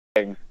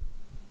Hey,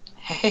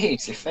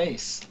 it's your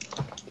face.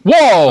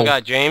 Whoa! Oh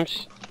god,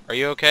 James, are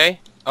you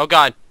okay? Oh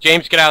god,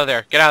 James, get out of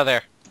there. Get out of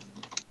there.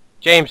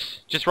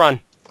 James, just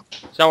run.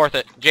 It's not worth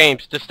it.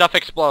 James, the stuff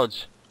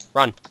explodes.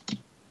 Run.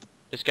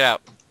 Just get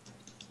out.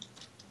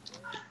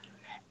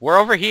 We're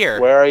over here.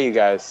 Where are you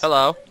guys?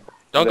 Hello.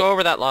 Don't go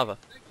over that lava.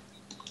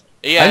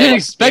 Yeah, I didn't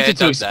expect it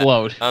to does that.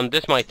 explode.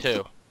 This might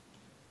too.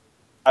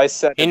 I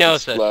said He it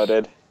knows this.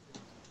 exploded.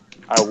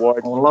 I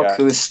warned Well, you look guys.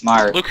 who's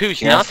smart. Look who's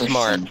Jefferson.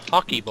 not smart.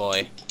 Hockey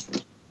boy.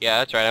 Yeah,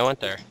 that's right, I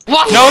went there.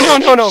 What? No, no,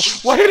 no, no!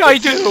 What did I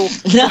do?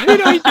 What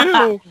did I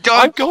do?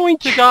 I'm going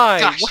to die!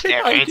 Gosh, What did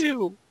I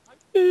do?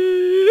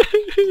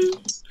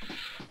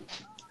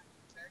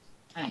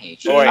 I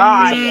hate you. Oh, wait,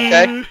 Ah, is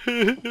yeah. it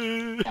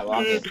okay? Yeah, well,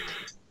 I'm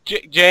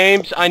good.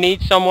 James, I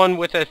need someone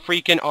with a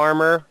freaking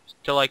armor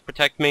to, like,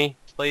 protect me,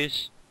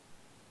 please.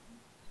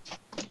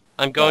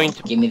 I'm going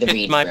to Give me the piss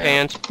reed, my bro.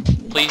 pants.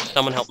 Please,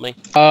 someone help me.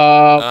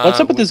 What's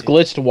up with this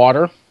glitched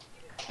water?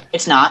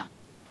 It's not.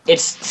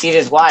 It's, see,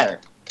 there's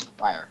wire.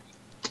 Wire.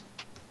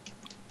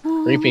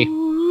 Creepy.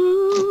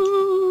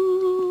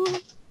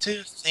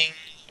 To think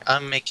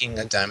I'm making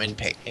a diamond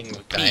painting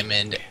with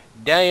diamond.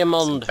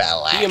 Diamond.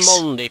 Battle axe.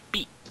 Diamond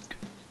Peak.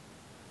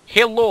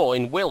 Hello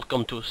and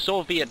welcome to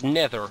Soviet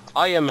Nether.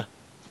 I am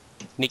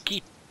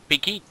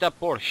Nikita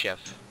Porshev.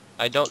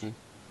 I don't...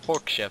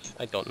 Porkshev.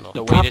 I don't know.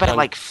 I brought back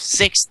like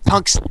 6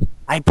 tungsten.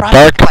 I brought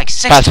Dark back like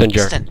 6 passenger.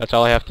 tungsten. That's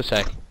all I have to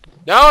say.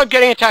 No, I'm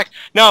getting attacked.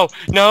 No,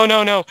 no,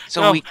 no, no.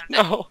 So no, we-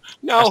 no,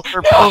 no,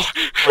 We're no. both-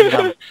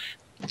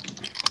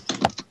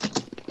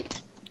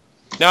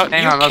 No,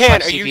 Hang you on, let's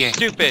can't. watch Are you TV.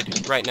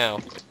 stupid right now?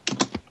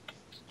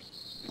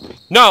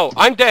 No,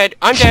 I'm dead.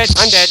 I'm dead.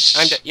 I'm dead.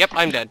 I'm dead. Yep,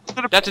 I'm dead.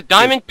 That's a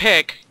diamond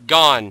pick.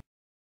 Gone.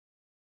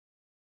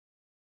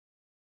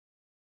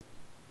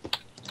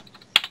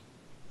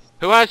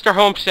 Who has their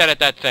home set at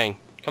that thing?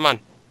 Come on.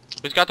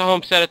 Who's got the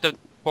home set at the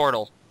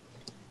portal?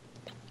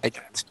 I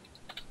don't.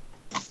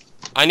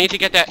 I need to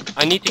get that.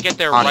 I need to get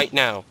there On it. right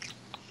now.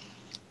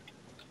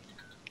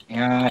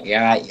 Yeah,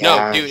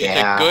 No, dude,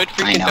 yeah, it's a good I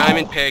freaking know.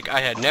 diamond pick.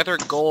 I had nether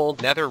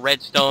gold, nether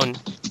redstone.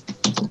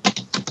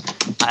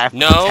 I have to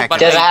No, protect but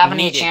Does it. it have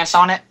any need it. chance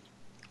on it?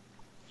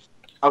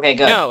 Okay,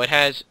 good. No, it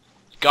has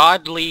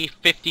godly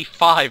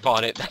 55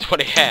 on it. That's what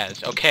it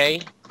has,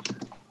 okay?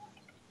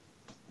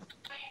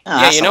 Oh,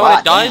 Yeah, that's you a know lot, what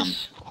it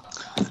does?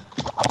 damn.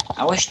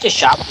 I wish the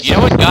shop was You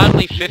know what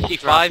godly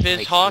 55 is,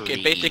 Like Hawk? It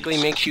threes.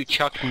 basically makes you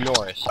Chuck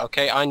Norris,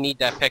 okay? I need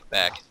that pick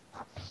back.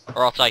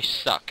 Or else I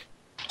suck.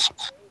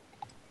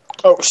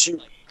 Oh,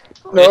 shoot.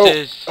 No. This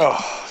is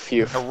Oh,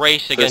 phew. a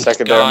race For a against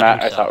second there, God Matt,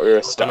 I himself. thought we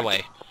were stuck. Run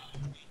away.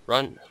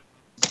 Run.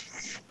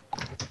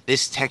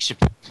 This texture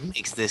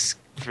makes this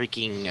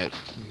freaking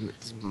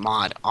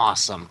mod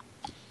awesome.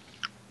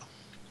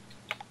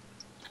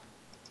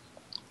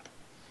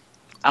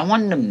 I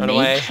wanted to make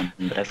away.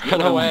 something, but I forget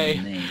Run what I away.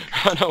 wanted to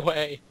make. Run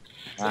away.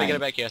 Did I get Right. it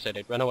back? Yes, I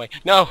did. Run away.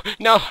 No!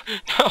 No!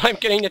 No! I'm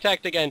getting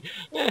attacked again.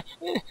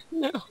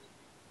 No.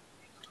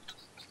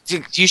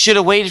 You should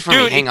have waited for Dude,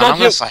 me. it Hang on, I'm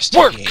gonna doesn't slash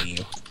work. TPA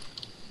you.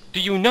 Do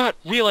you not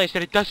realize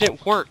that it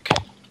doesn't work?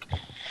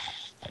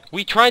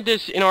 We tried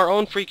this in our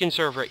own freaking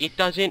server. It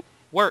doesn't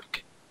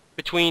work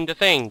between the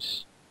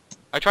things.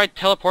 I tried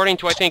teleporting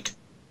to, I think,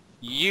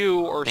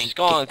 you or Thank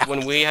Sconce God.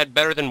 when we had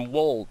better than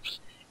wolves.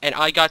 And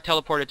I got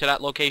teleported to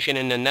that location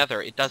in the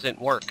nether. It doesn't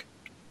work.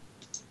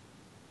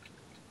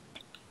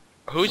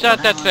 Who's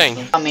at that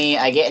thing? On me,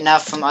 I get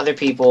enough from other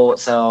people,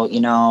 so, you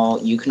know,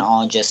 you can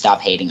all just stop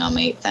hating on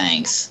me.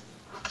 Thanks.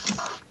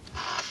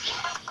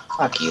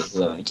 Fuck you,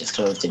 whoever just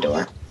closed the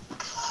door.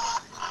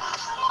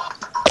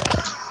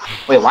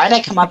 Wait, why did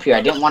I come up here?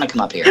 I didn't want to come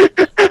up here.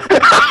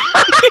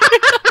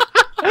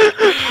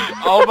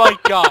 Oh my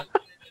god.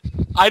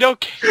 I don't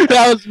care.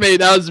 That was me.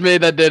 That was me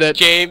that did it.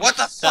 James, What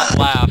the that fuck?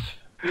 laugh.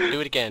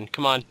 Do it again.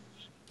 Come on.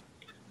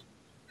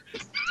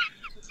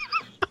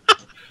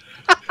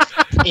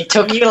 It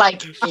took you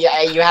like,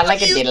 yeah, you had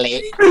like a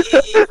delay.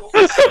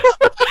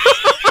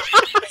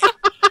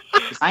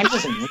 I'm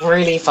just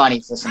really funny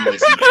for some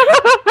reason.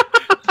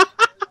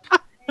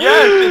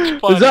 Yes,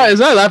 it's funny. Is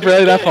that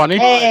really that funny?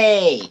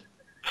 Hey!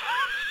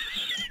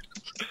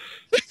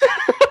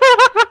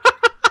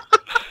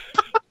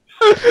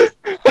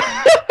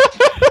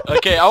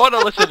 Okay, I want to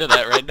listen to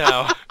that right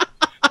now.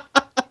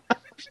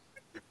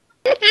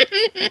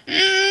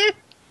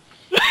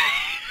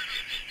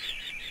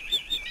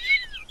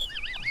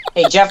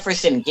 Hey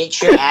Jefferson,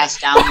 get your ass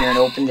down here and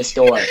open this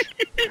door.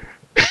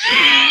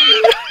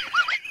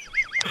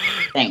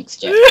 Thanks,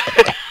 Jeff.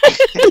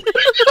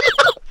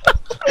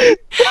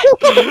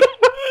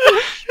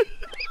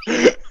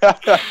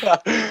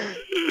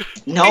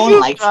 No one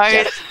likes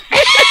Right. Jeff.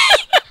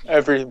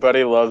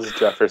 Everybody loves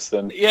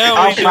Jefferson. Yeah,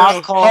 Oh, we do.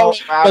 Proud Cole,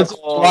 Proud That's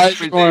Cole. why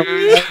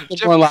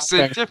it's more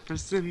laughing.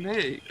 Jefferson,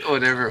 hey.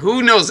 Whatever.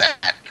 Who knows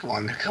that? Come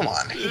on, come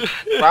on.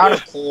 Proud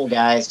of Cole,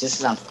 guys.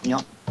 Just as you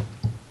know.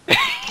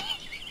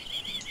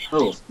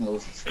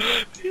 Move.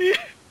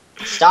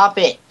 Stop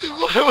it.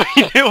 What are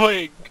we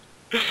doing?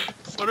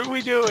 What are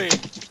we doing?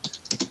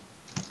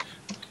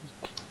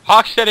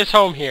 Hawkstead is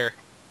home here.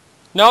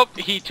 Nope,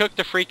 he took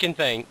the freaking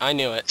thing. I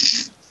knew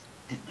it.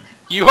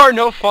 You are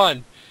no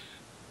fun.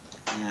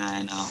 Yeah,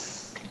 I know.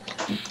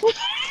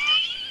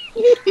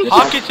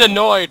 Hawk is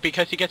annoyed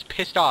because he gets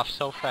pissed off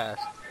so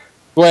fast.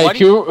 Wait,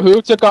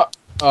 who took off?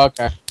 Oh,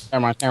 okay. Never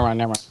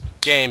mind.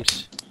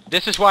 James.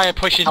 This is why I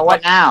push his Oh,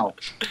 what now?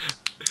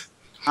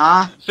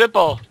 Huh?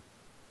 Simple.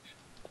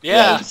 you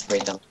Yeah. just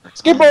break the-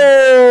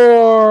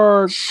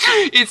 Skateboard!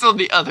 It's on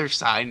the other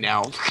side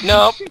now.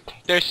 Nope.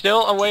 There's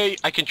still a way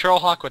I control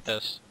Hawk with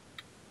this.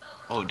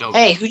 Oh, don't.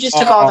 Hey, who just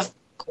took all the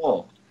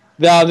coal?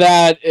 Now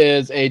that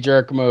is a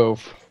jerk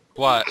move.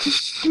 What?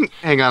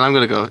 Hang on, I'm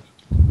gonna go.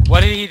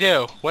 What did he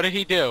do? What did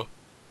he do?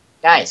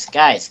 Guys,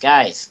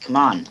 come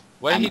on.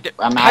 What did he do?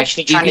 I'm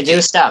actually trying to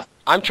do stuff.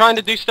 I'm trying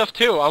to do stuff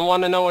too. I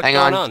want to know what's Hang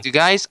going on, on. you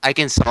guys. I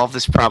can solve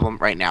this problem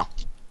right now.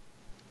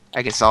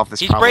 I can solve this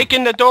He's problem.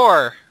 breaking the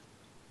door.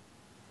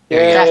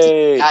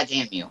 Yay! God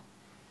damn you.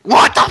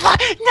 What the fuck?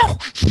 No!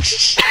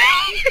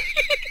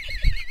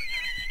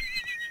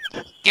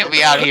 Get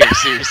me out of here,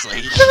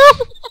 seriously.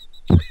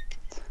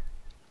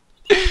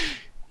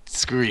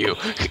 Screw you.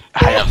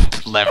 I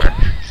have lever.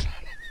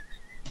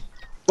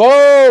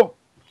 Whoa!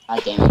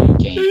 God damn it,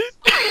 James.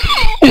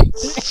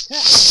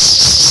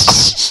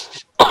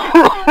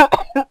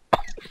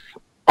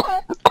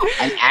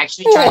 I'm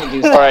actually trying to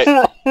do stuff. Alright,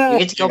 You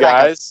get to go you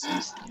back.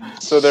 guys.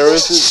 So there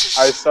was this.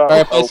 I saw.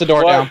 Alright, place the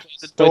door what? down. The Place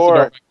the door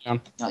door. back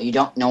down. No, you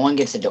don't. No one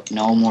gets a door.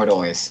 No more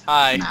doors.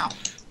 Hi. Now.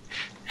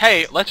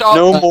 Hey, let's all.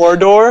 No more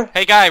door.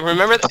 Hey, guy,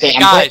 remember Okay, hey,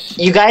 guys.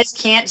 you guys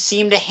can't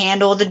seem to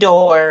handle the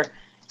door.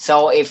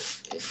 So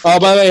if Oh,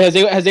 by the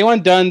way, has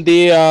anyone done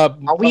the Are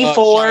we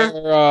for? Shire,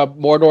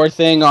 Mordor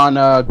thing on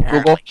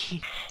Google?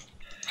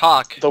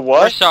 Hawk. The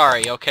what? We're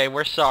sorry. Okay,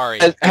 we're sorry.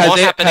 Has, It won't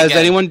happen has again.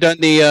 anyone done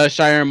the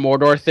Shire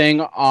Mordor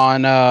thing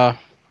on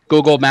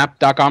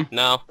GoogleMap.com?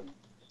 No.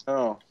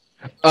 Oh.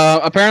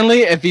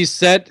 Apparently, if you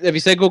set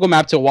Google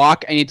Map to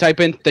walk and you type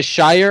in the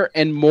Shire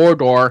and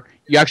Mordor,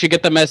 you actually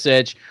get the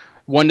message.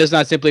 One does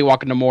not simply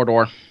walk into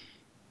Mordor.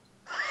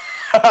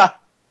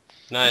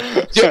 Nice.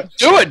 Do it!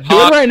 Do it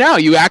Hawk. right now!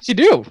 You actually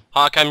do!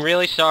 Hawk, I'm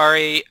really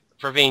sorry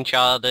for being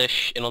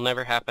childish. It'll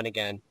never happen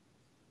again.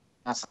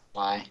 That's a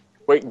lie.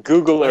 Wait,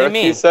 Google What do you Earth.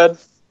 mean? You said.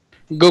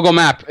 Google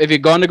Map. If you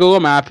go into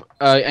Google Map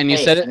and you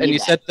Hey, set it I and you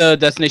need set the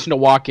destination to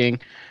walking,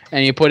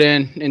 and you put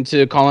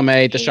into column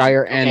A the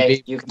Shire and Okay,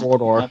 B you can-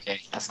 Mordor, Okay,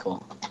 that's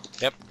cool.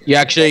 you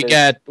actually That is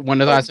get one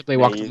does not simply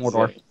walk into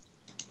Mordor. amazing.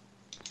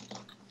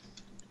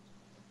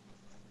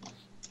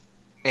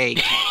 Hey,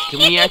 can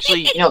we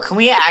actually? You know, can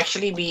we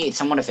actually be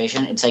somewhat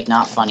efficient? It's like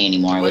not funny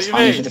anymore. It What was do you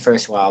funny mean? for the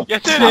first while.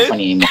 Yes, it's it not is.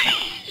 funny anymore.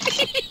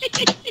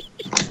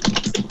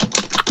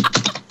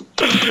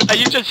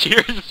 You just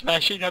hear the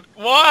smashing up.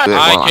 What? Good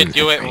I one. could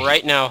do it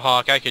right now,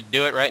 Hawk. I could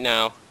do it right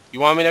now. You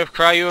want me to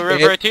cry you a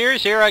river It- of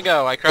tears? Here I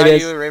go. I cry it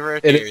is- you a river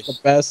of It tears. is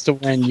the best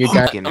when you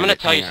guys. I'm gonna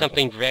tell you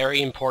something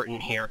very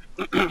important here.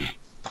 Do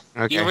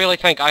Okay. you really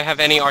think I have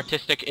any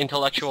artistic,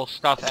 intellectual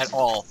stuff at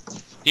all?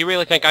 Do you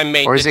really think I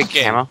made Or is this it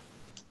skin? camo?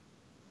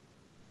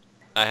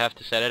 I have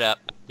to set it up.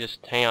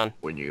 Just hang on.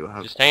 When you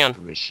have Just hang on.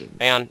 permission.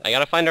 Hang on. I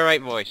gotta find the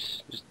right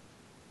voice. Just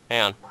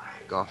hang on.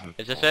 Go ahead.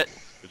 Is this it?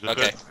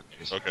 Okay.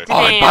 Okay.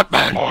 I'm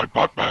Batman. I'm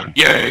Batman.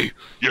 Yay!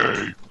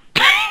 Yay.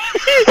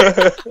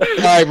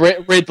 Alright,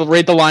 rate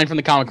the line from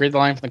the comic. Read the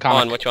line from the On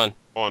comic. which one?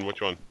 On which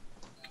one?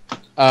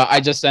 I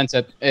just sent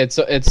it. It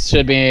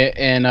should be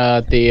in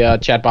the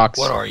chat box.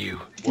 are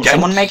you? Can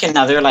someone make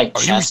another like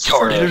Are you chest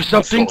retarded for or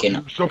something?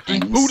 freaking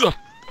Something. things? Who the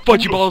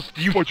fudgy balls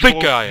do you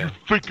think I am?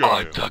 Think I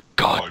I'm am. the I'm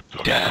goddamn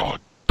the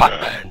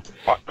Batman.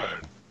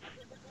 Batman.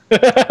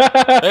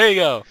 There you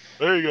go.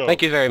 There you go.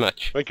 Thank you very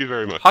much. Thank you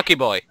very much. Hockey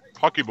boy.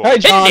 Hockey ball. Hey,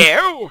 John.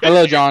 Hello.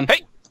 Hello, John.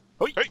 Hey.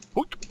 Hoi. Hey.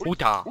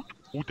 Uta.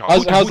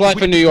 How's life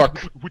in New York?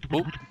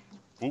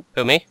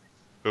 Who me?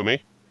 Who,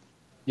 me?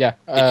 Yeah.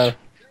 It's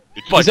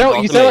Fudge You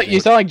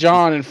balls sound like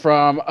John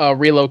from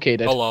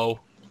Relocated. Hello.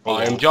 Hello.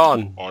 I am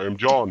John. I am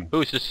John.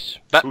 Who's this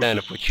Batman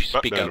Who's of which you this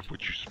speak Batman of? of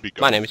which you speak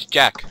of? My name is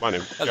Jack. My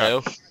name is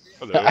Hello. Jack.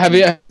 Hello. Have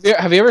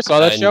you ever saw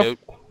that I show? don't-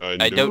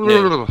 I don't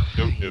know.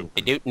 Don't know.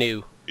 I don't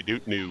know. I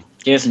don't know.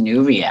 There's a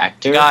new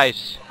reactor.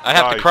 Guys, I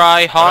have to Guys, cry,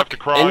 I have Hawk. to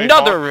cry,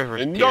 Another Hawk. river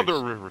of Another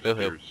tears. river of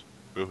Boo-hoo. tears.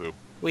 Boo-hoo.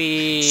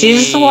 We. See,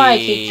 this is why I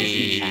keep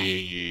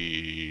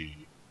this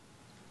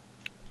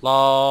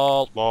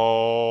Lol.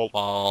 Lol.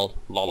 Lol.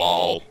 Lol.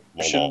 Lol.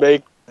 We should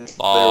make the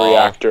Lol.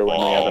 reactor when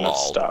we have enough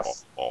Lol. stuff.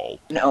 Lol.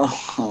 No,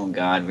 oh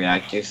god,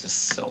 reactors is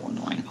so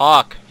annoying.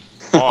 Hawk.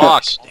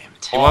 Hawk. Damn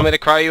it. You want me to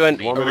cry you a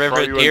You want me to river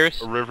cry of you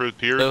tears? A river of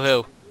tears?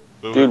 Boo-hoo.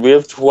 Boo-hoo. Dude, we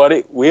have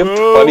 20. We have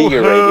 20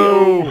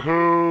 uranium.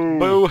 Boo-hoo.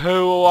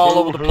 Boo-hoo all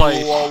over the Boo-hoo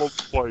place. all over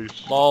the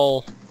place.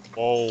 Lol.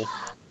 Lol.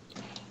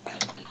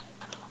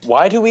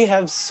 Why do we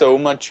have so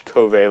much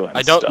covalence?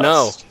 I don't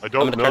know. dust? I I'm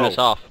don't gonna know. turn this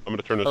off. I'm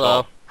gonna turn this Hello.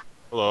 off.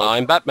 Hello.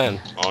 I'm Batman.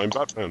 I'm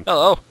Batman.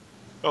 Hello.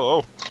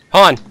 Hello.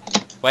 Hold on.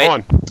 Wait.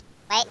 On.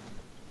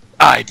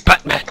 I'm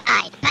Batman.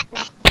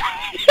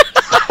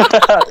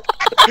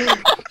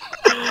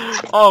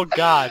 Oh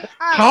god.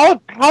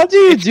 How do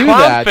you do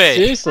that? clownfish.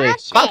 Seriously.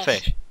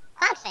 Clownfish.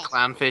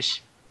 Clownfish.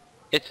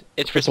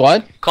 It's for It's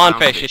what? clownfish.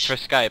 Clownfish. It's for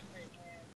Skype.